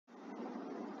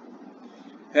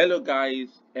Hello guys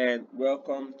and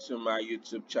welcome to my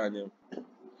YouTube channel.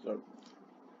 So,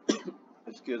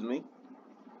 excuse me.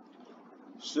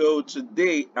 So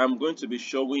today I'm going to be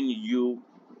showing you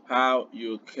how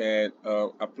you can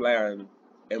apply an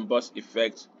emboss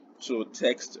effect to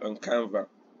text on Canva.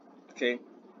 Okay,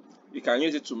 you can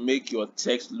use it to make your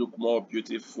text look more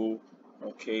beautiful,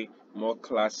 okay, more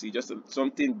classy, just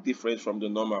something different from the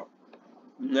normal.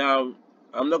 Now,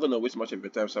 I'm not going to waste much of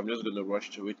your time, so I'm just going to rush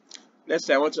to it. Let's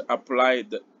say I want to apply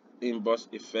the emboss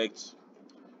effect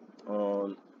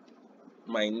on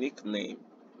my nickname.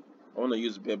 I want to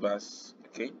use Bebas.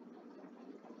 Okay,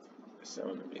 so I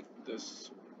want to make this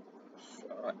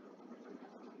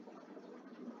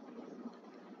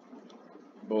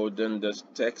bolden this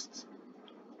text.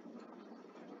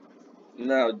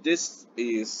 Now this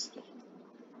is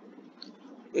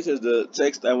the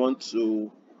text I want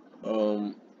to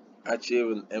um, achieve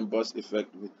an emboss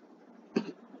effect with.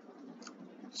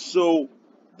 So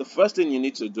the first thing you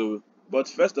need to do, but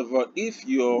first of all, if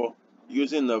you're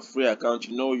using a free account,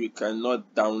 you know you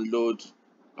cannot download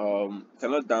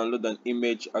an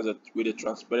image with a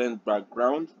transparent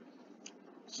background.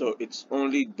 So it's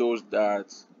only those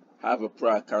that have a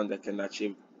pro account that can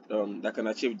achieve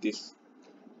this.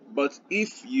 But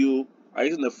if you are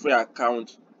using a free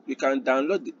account, you can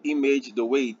download the image the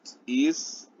way it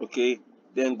is, okay,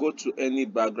 then go to any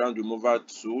background remover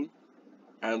tool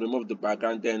and remove the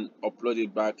background, then upload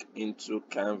it back into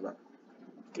Canva.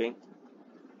 Okay,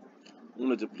 I'm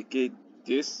going to duplicate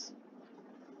this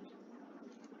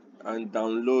and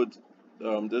download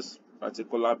this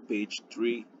particular page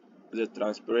 3 with a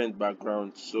transparent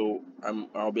background. So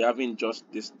I'll be having just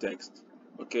this text.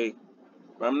 Okay,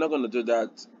 but I'm not going to do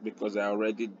that because I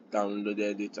already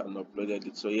downloaded it and uploaded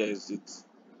it. So here is it.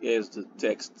 Here is the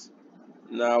text.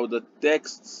 Now the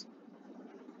text,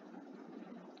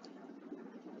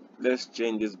 let's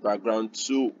change this background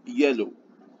to yellow.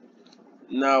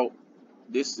 Now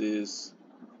this is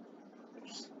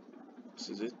this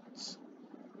is it. This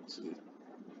is it.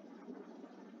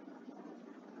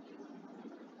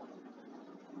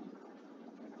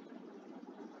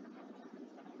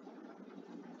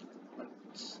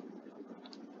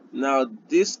 Now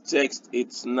this text,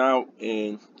 it's now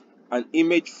in an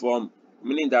image form,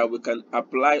 meaning that we can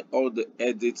apply all the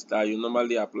edits that you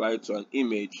normally apply to an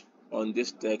image on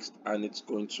this text and it's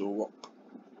going to work.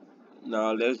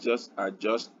 Now let's just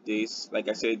adjust this. Like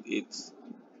I said, it's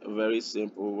very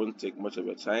simple, won't take much of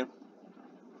your time.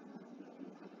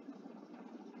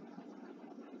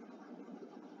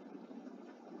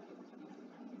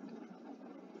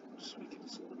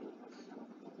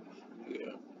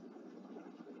 Yeah.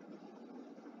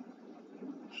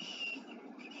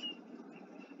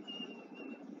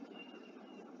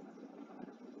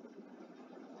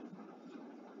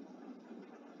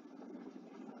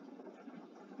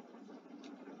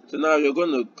 So now you're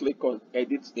going to click on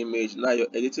edit image. Now you're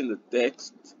editing the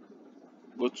text.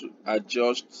 Go to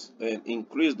adjust and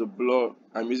increase the blur.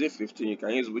 I'm using 15. You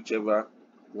can use whichever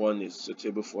one is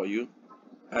suitable for you.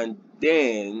 And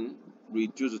then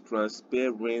reduce the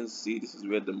transparency. This is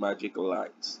where the magic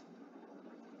lies.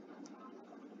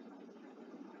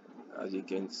 As you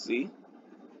can see,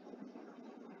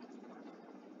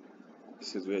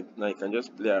 this is where now you can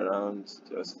just play around.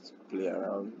 Just play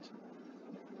around.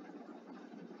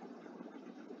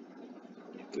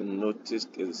 You can notice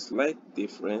there's a slight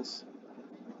difference.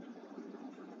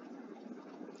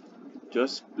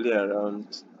 Just play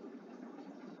around.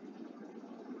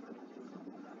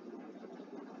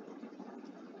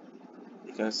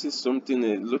 You can see something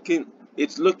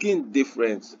it's looking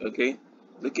different. Okay,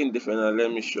 looking different. Now let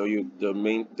me show you the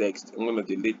main text. I'm going to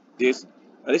delete this,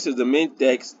 and this is the main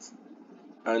text,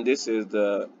 and this is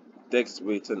the text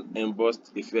with an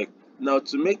embossed effect. Now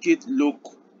to make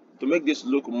this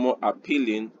look more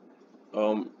appealing,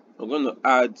 I'm going to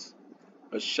add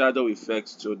a shadow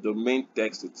effect to the main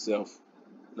text itself.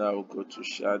 Now we'll go to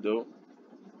shadow,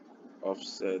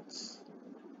 offset,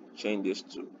 change this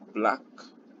to black,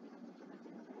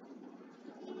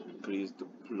 increase the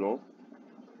blur,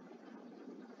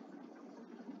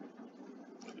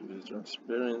 reduce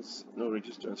transparency, no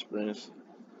reduce transparency,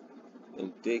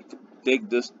 and take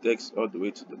this text all the way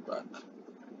to the back.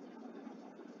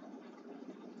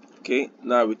 Okay,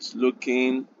 now it's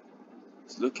looking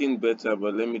better,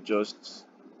 but let me just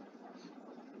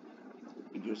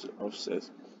reduce the offset.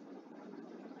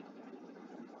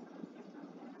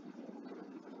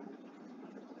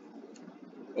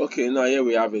 Okay, now here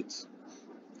we have it.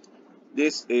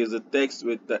 This is the text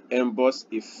with the emboss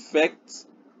effect,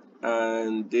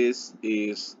 and this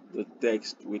is the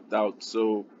text without.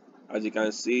 So as you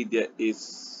can see, there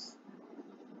is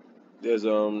there's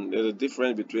a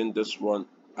difference between this one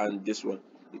and this one.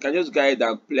 You can just guide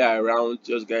and play around,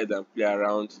 just guide and play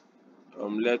around.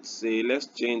 Let's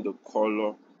change the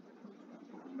color.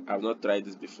 I've not tried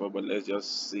this before, but let's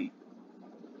just see.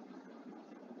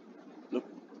 Nope,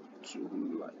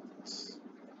 too light.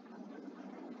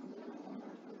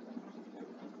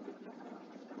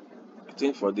 I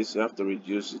think for this you have to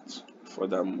reduce it for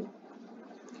that more.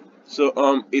 So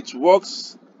it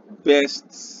works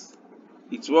best.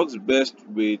 It works best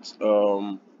with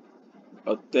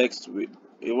a text with.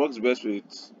 It works best with,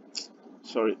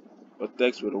 sorry, a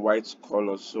text with a white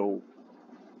color. So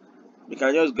you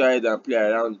can just guide and play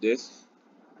around this.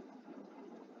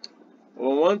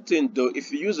 One thing though,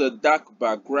 if you use a dark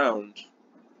background,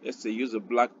 let's say use a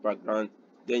black background,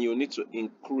 then you need to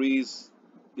increase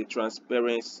the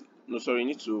transparency. No, sorry, you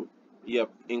need to,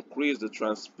 yep, increase the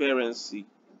transparency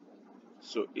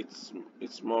so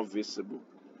it's more visible.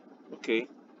 Okay,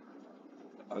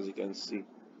 as you can see,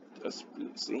 just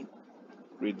see,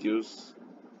 reduce,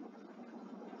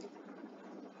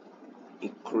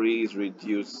 increase,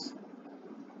 reduce.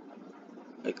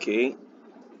 Okay,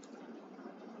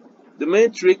 the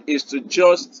main trick is to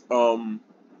just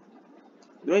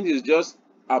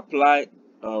apply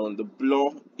the blur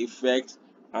effect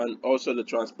and also the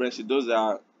transparency. Those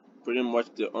are pretty much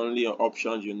the only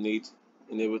options you need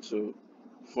in able to,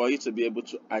 for you to be able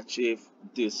to achieve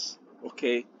this.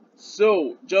 Okay,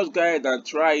 so just go ahead and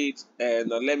try it, and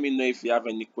let me know if you have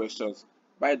any questions.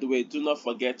 By the way, do not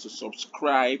forget to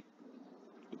subscribe.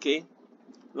 Okay,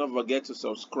 don't forget to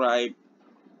subscribe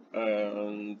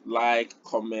and like,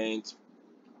 comment.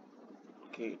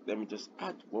 Okay, let me just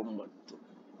add one more thing.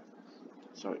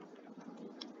 Sorry.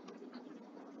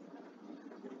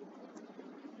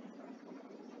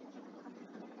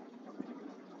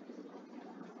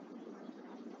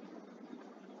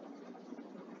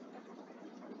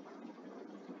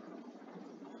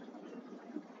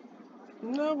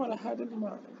 No, what I had in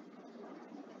mind.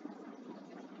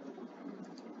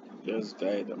 Just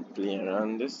guide and play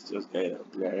around this. Just guide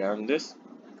and play around this.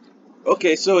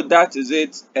 Okay, so that is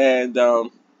it. And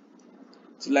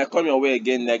till I come your way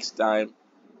again next time,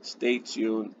 stay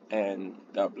tuned and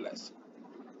God bless.